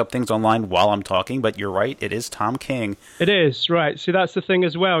normally look up things online while I'm talking, but you're right, it is Tom King. It is, right. See, that's the thing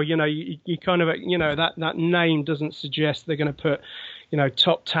as well. You kind of, that name doesn't suggest they're going to put,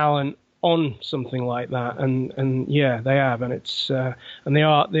 top talent on something like that, and yeah, they have, and it's and the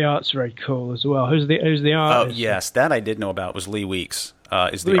art's very cool as well. Who's the Oh artist? yes, that I did know about was Lee Weeks.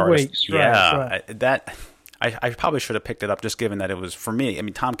 Is the Lee artist? Weeks, right, Yeah, right. I probably should have picked it up, just given that it was for me. I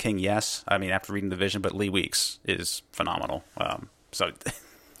mean, Tom King, yes. I mean, after reading The Vision, but Lee Weeks is phenomenal. So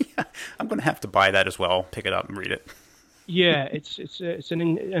yeah, I'm going to have to buy that as well. Pick it up and read it. Yeah, it's an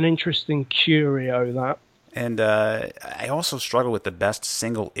interesting curio, that. And I also struggled with the best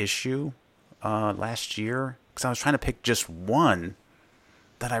single issue last year, because I was trying to pick just one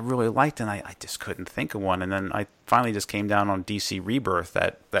that I really liked, and I just couldn't think of one. And then I finally just came down on DC Rebirth,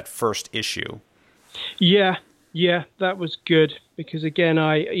 that first issue. Yeah, that was good, because again,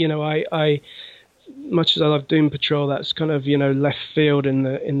 I much as I love Doom Patrol, that's kind of left field in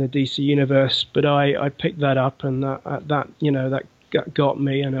the DC universe, but I picked that up, and that got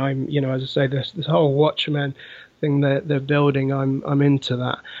me, and I'm as I say, this whole Watchmen thing that they're building, I'm into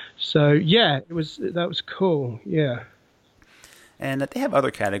that. So yeah, that was cool. Yeah. And they have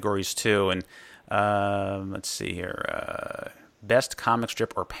other categories too. And let's see here, best comic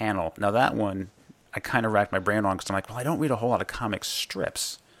strip or panel. Now that one I kind of racked my brain on, because I'm like, well, I don't read a whole lot of comic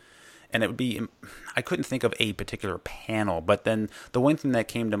strips. And it would be, I couldn't think of a particular panel, but then the one thing that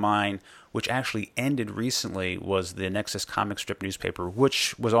came to mind, which actually ended recently, was the Nexus comic strip newspaper,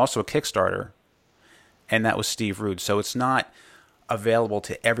 which was also a Kickstarter, and that was Steve Rude. So it's not available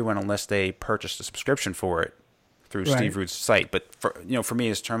to everyone unless they purchased a subscription for it through Right. Steve Rude's site. But for me,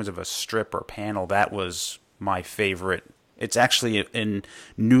 in terms of a strip or panel, that was my favorite. It's actually in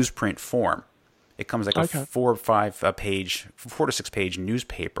newsprint form. It comes like Okay. a 4 to 6 page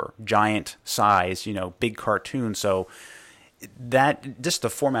newspaper, giant size, big cartoon. So that just the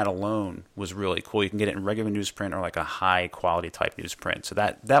format alone was really cool. You can get it in regular newsprint or like a high quality type newsprint. So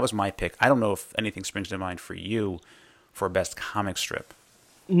that was my pick. I don't know if anything springs to mind for you for best comic strip.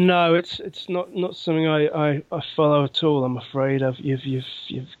 No, it's not something I follow at all. I'm afraid.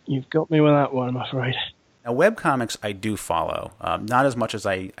 You've got me with that one. I'm afraid. Now, webcomics I do follow, not as much as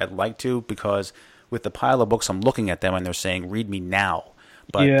I'd like to, because with the pile of books I'm looking at them and they're saying read me now.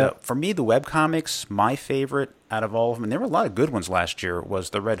 But Yeah. for me, the webcomics, my favorite out of all of them, and there were a lot of good ones last year,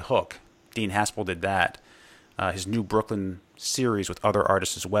 was The Red Hook. Dean Haspel did that. His New Brooklyn series with other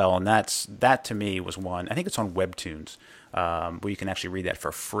artists as well, and that to me was one. I think it's on Webtoons, where you can actually read that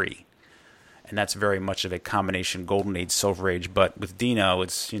for free. And that's very much of a combination Golden Age, Silver Age. But with Dino,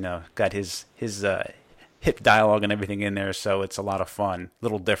 it's got his hip dialogue and everything in there, so it's a lot of fun, a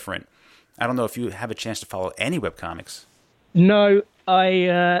little different. I don't know if you have a chance to follow any webcomics. No,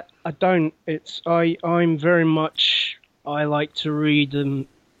 I don't. I'm very much, I like to read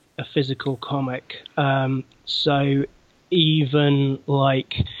a physical comic. So even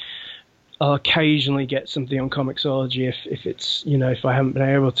like I'll occasionally get something on Comixology if it's if I haven't been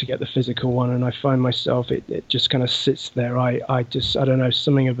able to get the physical one, and I find myself it just kind of sits there. I don't know,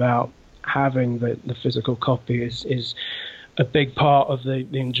 something about having the physical copy is a big part of the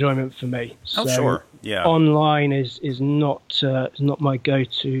enjoyment for me. Oh, So sure. Yeah. online is not my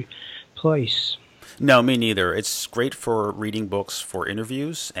go-to place. No, me neither. It's great for reading books for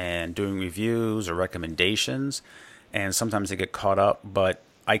interviews and doing reviews or recommendations, and sometimes I get caught up, but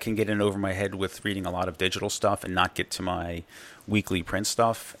I can get in over my head with reading a lot of digital stuff and not get to my weekly print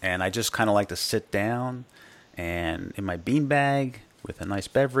stuff, and I just kind of like to sit down and in my beanbag with a nice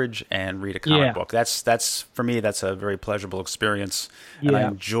beverage and read a comic book. That's for me, that's a very pleasurable experience, and I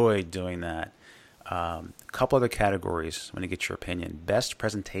enjoy doing that. A couple other categories. I want to get your opinion. Best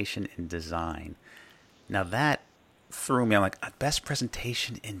presentation in design. Now that threw me. I'm like, best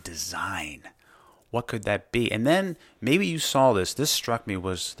presentation in design. What could that be? And then maybe you saw this. This struck me,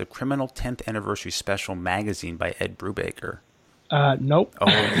 was the Criminal 10th Anniversary Special magazine by Ed Brubaker. Nope. Oh,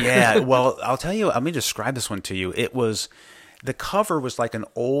 yeah. Well, I'll tell you, let me describe this one to you. The cover was like an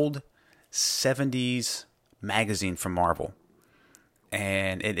old 70s magazine from Marvel.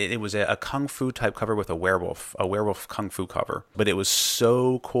 And it was a kung fu type cover with a werewolf kung fu cover. But it was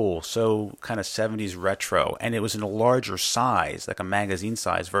so cool, so kind of 70s retro. And it was in a larger size, like a magazine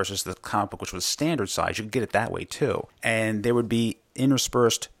size, versus the comic book, which was standard size. You could get it that way too. And there would be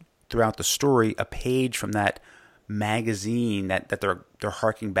interspersed throughout the story a page from that magazine that they're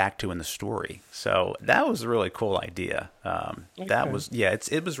harking back to in the story. So that was a really cool idea. That was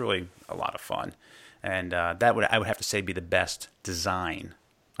it was really a lot of fun. And I would have to say be the best design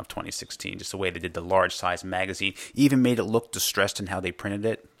of 2016. Just the way they did the large size magazine, even made it look distressed in how they printed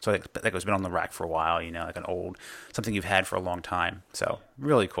it. So like it was been on the rack for a while, like an old something you've had for a long time. So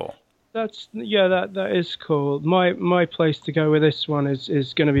really cool. That is cool. My place to go with this one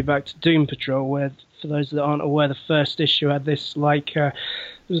is going to be back to Doom Patrol, where, for those that aren't aware, the first issue had this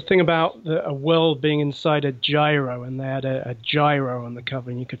there's a thing about a world being inside a gyro, and they had a gyro on the cover,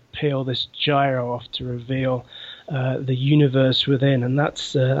 and you could peel this gyro off to reveal the universe within, and that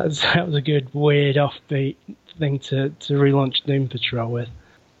was a good weird offbeat thing to relaunch Doom Patrol with.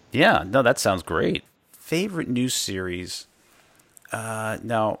 Yeah, no, that sounds great. Favorite news series?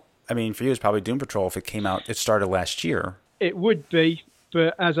 Now, I mean, for you, it's probably Doom Patrol if it came out. It started last year. It would be,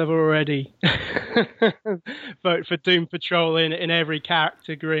 but as I've already voted for Doom Patrol in every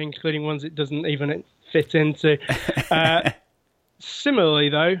category, including ones it doesn't even fit into. Similarly,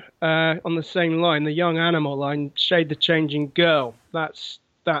 though, on the same line, the Young Animal line, Shade the Changing Girl. That's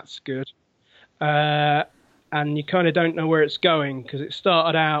good. And you kind of don't know where it's going, because it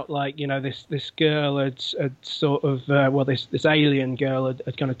started out like, this girl had sort of, this alien girl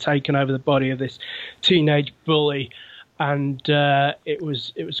had kind of taken over the body of this teenage bully, and it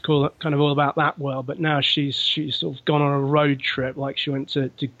was cool, kind of all about that world. But now she's sort of gone on a road trip, like she went to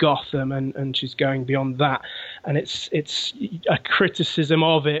Gotham, and she's going beyond that. And it's a criticism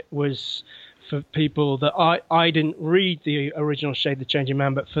of it was, for people that I didn't read the original Shade the Changing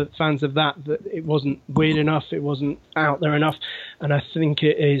Man, but for fans of that it wasn't weird enough, it wasn't out there enough. And I think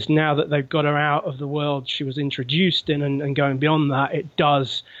it is, now that they've got her out of the world she was introduced in and going beyond that, it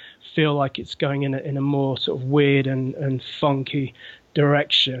does feel like it's going in a more sort of weird and funky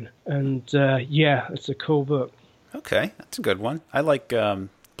direction. And it's a cool book. Okay, that's a good one. I like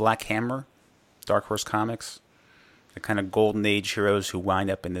Black Hammer, Dark Horse Comics. The kind of golden age heroes who wind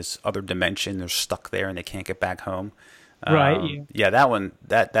up in this other dimension. They're stuck there and they can't get back home. Right. Yeah, that one,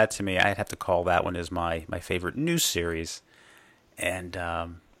 that to me, I'd have to call that one as my favorite news series. And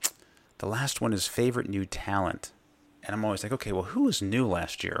the last one is favorite new talent. and I'm always like, okay, well, who was new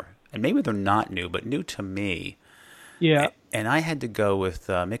last year? And maybe they're not new, but new to me. Yeah. And I had to go with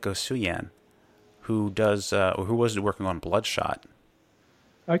Miko Suyan, who was working on Bloodshot.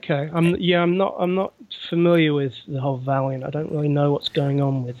 Okay. I'm not familiar with the whole Valiant. I don't really know what's going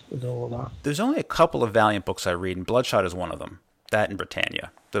on with all of that. There's only a couple of Valiant books I read, and Bloodshot is one of them. That and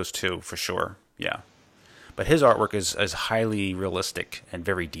Britannia. Those two, for sure. Yeah. But his artwork is highly realistic and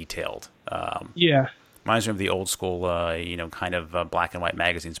very detailed. Yeah. Reminds me of the old school, kind of black and white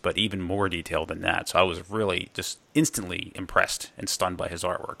magazines, but even more detailed than that. So I was really just instantly impressed and stunned by his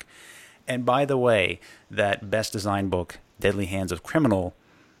artwork. And by the way, that best design book, Deadly Hands of Criminal,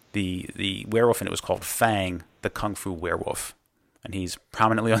 the werewolf in it was called Fang, the Kung Fu Werewolf. And he's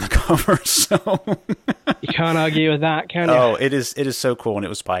prominently on the cover, so... You can't argue with that, can you? Oh, it is so cool. And it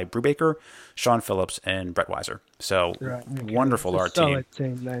was by Brubaker, Sean Phillips, and Brett Weiser. So, right, okay. Wonderful art team. Solid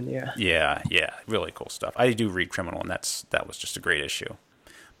team then, yeah. Yeah, really cool stuff. I do read Criminal, and that was just a great issue.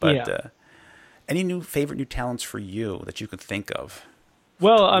 But any favorite new talents for you that you could think of?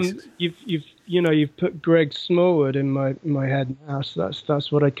 Well, you've put Greg Smallwood in my head now, so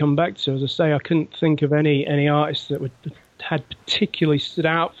that's what I come back to. As I say, I couldn't think of any artists that had particularly stood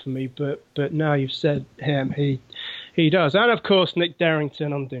out for me, but now you've said him, he does, and of course Nick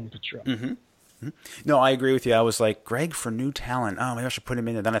Darrington on Doom Patrol. Mm-hmm. Mm-hmm. No, I agree with you. I was like, Greg for new talent. Oh, maybe I should put him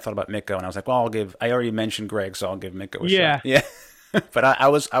in. And then I thought about Miko, and I was like, well, I already mentioned Greg, so I'll give Miko a shot. Yeah. But I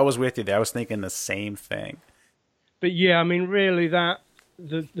was with you there. I was thinking the same thing. But yeah, I mean, really, the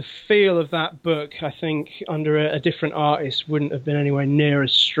feel of that book, I think, under a different artist, wouldn't have been anywhere near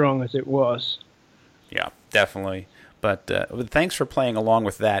as strong as it was. Yeah, definitely. But thanks for playing along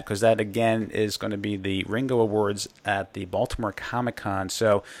with that, because that, again, is going to be the Ringo Awards at the Baltimore Comic-Con.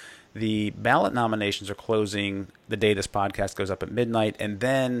 So the ballot nominations are closing the day this podcast goes up at midnight, and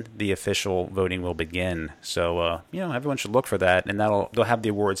then the official voting will begin. So, everyone should look for that, and they'll have the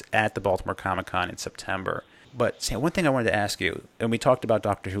awards at the Baltimore Comic-Con in September. But Sam, one thing I wanted to ask you, and we talked about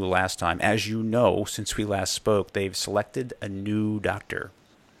Doctor Who last time. As you know, since we last spoke, they've selected a new doctor.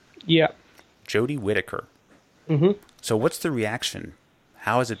 Yeah. Jodie Whittaker. Mm-hmm. So what's the reaction?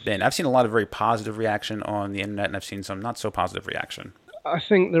 How has it been? I've seen a lot of very positive reaction on the internet, and I've seen some not so positive reaction. I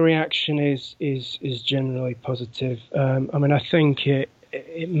think the reaction is generally positive. I mean, I think it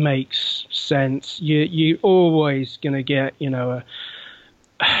makes sense. You always going to get, a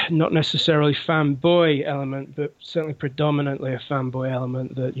not necessarily fanboy element, but certainly predominantly a fanboy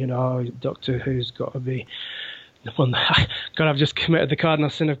element that, Doctor Who's got to be the one that, God, I've just committed the cardinal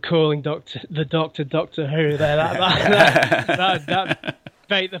sin of calling Doctor Who there. That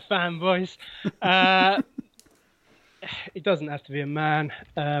bait the fanboys. It doesn't have to be a man.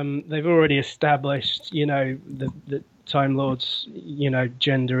 They've already established, the Time Lord's,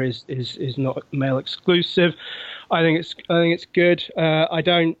 gender is not male exclusive. I think it's good. I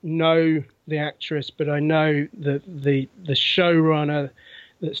don't know the actress, but I know that the showrunner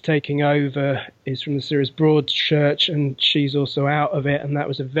that's taking over is from the series Broadchurch, and she's also out of it, and that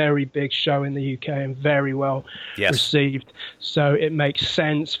was a very big show in the UK and very well received. So it makes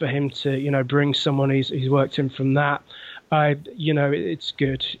sense for him to, bring someone he's worked in from that. It's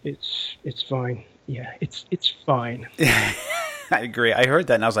good. It's fine. Yeah, it's fine. I agree. I heard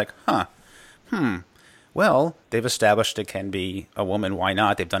that and I was like, well, they've established it can be a woman. Why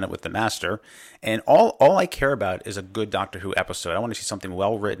not? They've done it with the Master. And all I care about is a good Doctor Who episode. I want to see something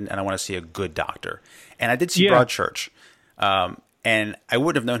well written, and I want to see a good Doctor. And I did see Broadchurch. And I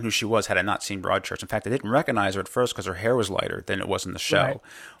wouldn't have known who she was had I not seen Broadchurch. In fact, I didn't recognize her at first because her hair was lighter than it was in the show. Right.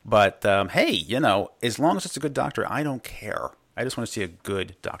 But, hey, as long as it's a good Doctor, I don't care. I just want to see a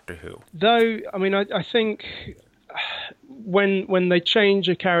good Doctor Who. Though, I mean, I think when they change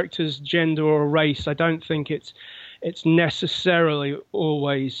a character's gender or race, I don't think it's necessarily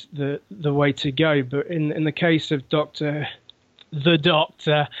always the way to go. But in the case of the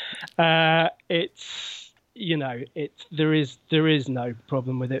Doctor, it's there is no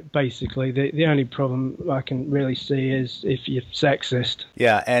problem with it. Basically, the only problem I can really see is if you're sexist.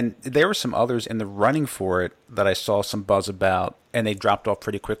 Yeah, and there were some others in the running for it that I saw some buzz about, and they dropped off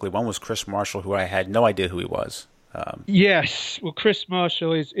pretty quickly. One was Chris Marshall, who I had no idea who he was. Yes, well, Chris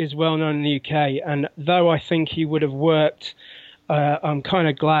Marshall is well known in the UK, and though I think he would have worked, I'm kind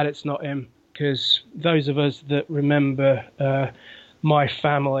of glad it's not him, because those of us that remember My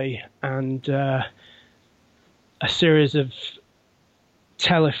Family and a series of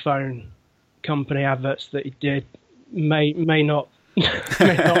telephone company adverts that he did may not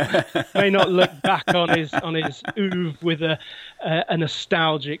may not look back on his oeuvre with a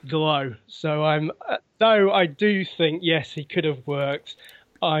nostalgic glow. So though I do think yes he could have worked,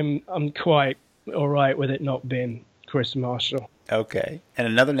 I'm quite all right with it not being Chris Marshall. Okay. And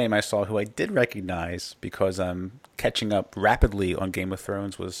another name I saw who I did recognize because I'm catching up rapidly on Game of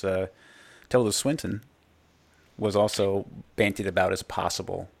Thrones was Tilda Swinton, was also bantied about as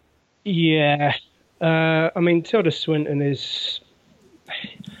possible. Yeah. I mean, Tilda Swinton is...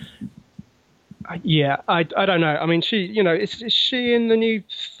 Yeah, I don't know. I mean, she, is she in the new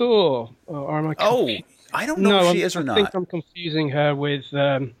Thor? Or am I I don't know if she is or not. I think I'm confusing her with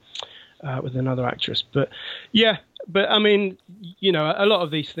another actress. But yeah, I mean, a lot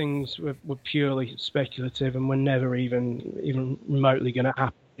of these things were purely speculative and were never even remotely going to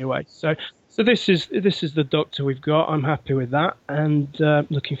happen anyway. So this is the Doctor we've got. I'm happy with that, and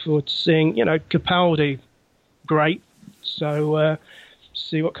looking forward to seeing Capaldi. Great. So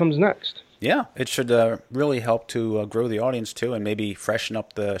see what comes next. Yeah, it should really help to grow the audience too, and maybe freshen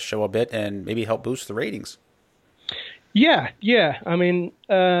up the show a bit, and maybe help boost the ratings. Yeah. I mean,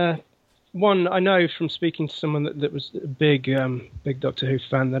 one I know from speaking to someone that was a big Doctor Who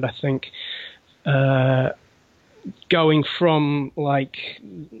fan, that I think going from like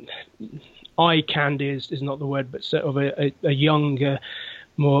eye candy is not the word, but sort of a younger,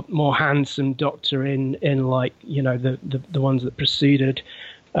 more handsome Doctor in like the ones that preceded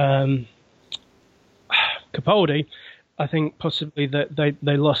Capaldi. I think possibly that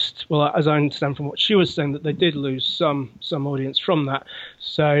they lost, well, as I understand from what she was saying, that they did lose some audience from that.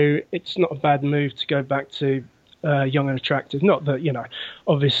 So it's not a bad move to go back to young and attractive. Not that,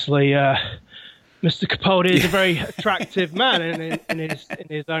 obviously Mr. Capaldi is a very attractive man in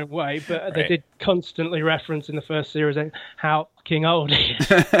his own way, but right. They did constantly reference in the first series how fucking old he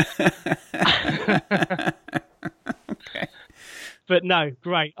is. Okay. But no,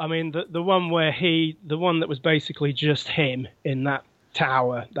 great. I mean, the one that was basically just him in that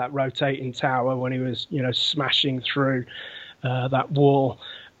tower, that rotating tower, when he was, smashing through that wall,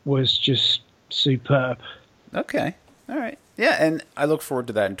 was just superb. Okay. All right. Yeah, and I look forward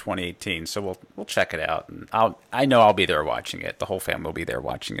to that in 2018. So we'll check it out, and I know I'll be there watching it. The whole family will be there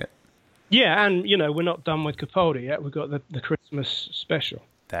watching it. Yeah, and we're not done with Capaldi yet. We've got the Christmas special.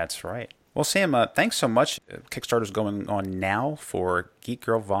 That's right. Well, Sam, thanks so much. Kickstarter's going on now for Geek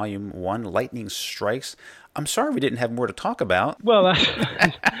Girl Volume 1, Lightning Strikes. I'm sorry we didn't have more to talk about. Well,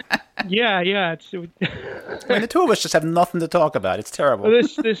 yeah. I mean, the two of us just have nothing to talk about. It's terrible. Well,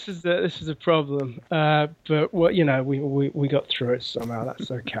 this is a problem. But we got through it somehow.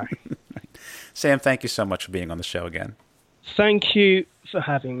 That's okay. Sam, thank you so much for being on the show again. Thank you for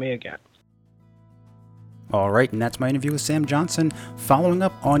having me again. All right, and that's my interview with Sam Johnson, following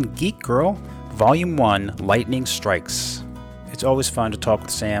up on Geek Girl, Volume 1, Lightning Strikes. It's always fun to talk with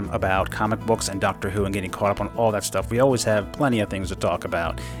Sam about comic books and Doctor Who and getting caught up on all that stuff. We always have plenty of things to talk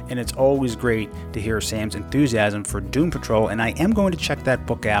about, and it's always great to hear Sam's enthusiasm for Doom Patrol, and I am going to check that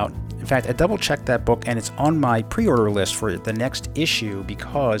book out. In fact, I double-checked that book, and it's on my pre-order list for the next issue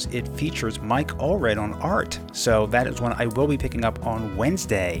because it features Mike Allred on art. So that is one I will be picking up on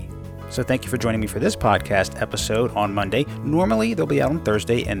Wednesday. So thank you for joining me for this podcast episode on Monday. Normally, they'll be out on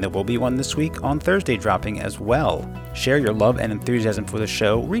Thursday, and there will be one this week on Thursday dropping as well. Share your love and enthusiasm for the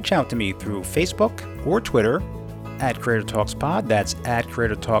show. Reach out to me through Facebook or Twitter at Creator Talks Pod. That's at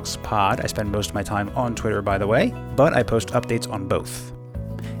Creator Talks Pod. I spend most of my time on Twitter, by the way, but I post updates on both.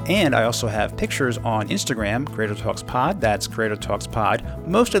 And I also have pictures on Instagram, Creator Talks Pod. That's Creator Talks Pod.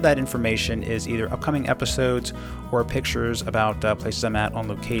 Most of that information is either upcoming episodes or pictures about places I'm at on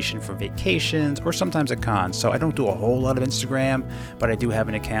location for vacations or sometimes at cons. So I don't do a whole lot of Instagram, but I do have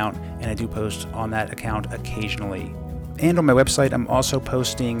an account, and I do post on that account occasionally. And on my website, I'm also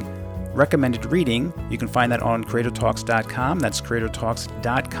posting recommended reading. You can find that on CreatorTalks.com. That's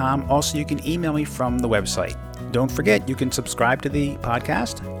CreatorTalks.com. Also, you can email me from the website. Don't forget, you can subscribe to the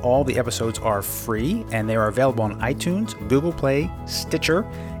podcast. All the episodes are free, and they are available on iTunes, Google Play, Stitcher,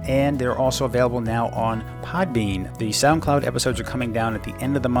 and they're also available now on Podbean. The SoundCloud episodes are coming down at the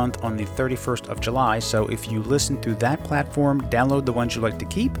end of the month on the 31st of July, so if you listen through that platform, download the ones you like to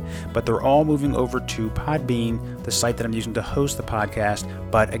keep, but they're all moving over to Podbean, the site that I'm using to host the podcast,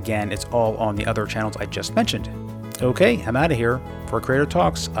 but again, it's all on the other channels I just mentioned. Okay, I'm out of here. For Creator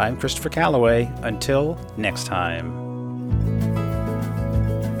Talks, I'm Christopher Calloway. Until next time.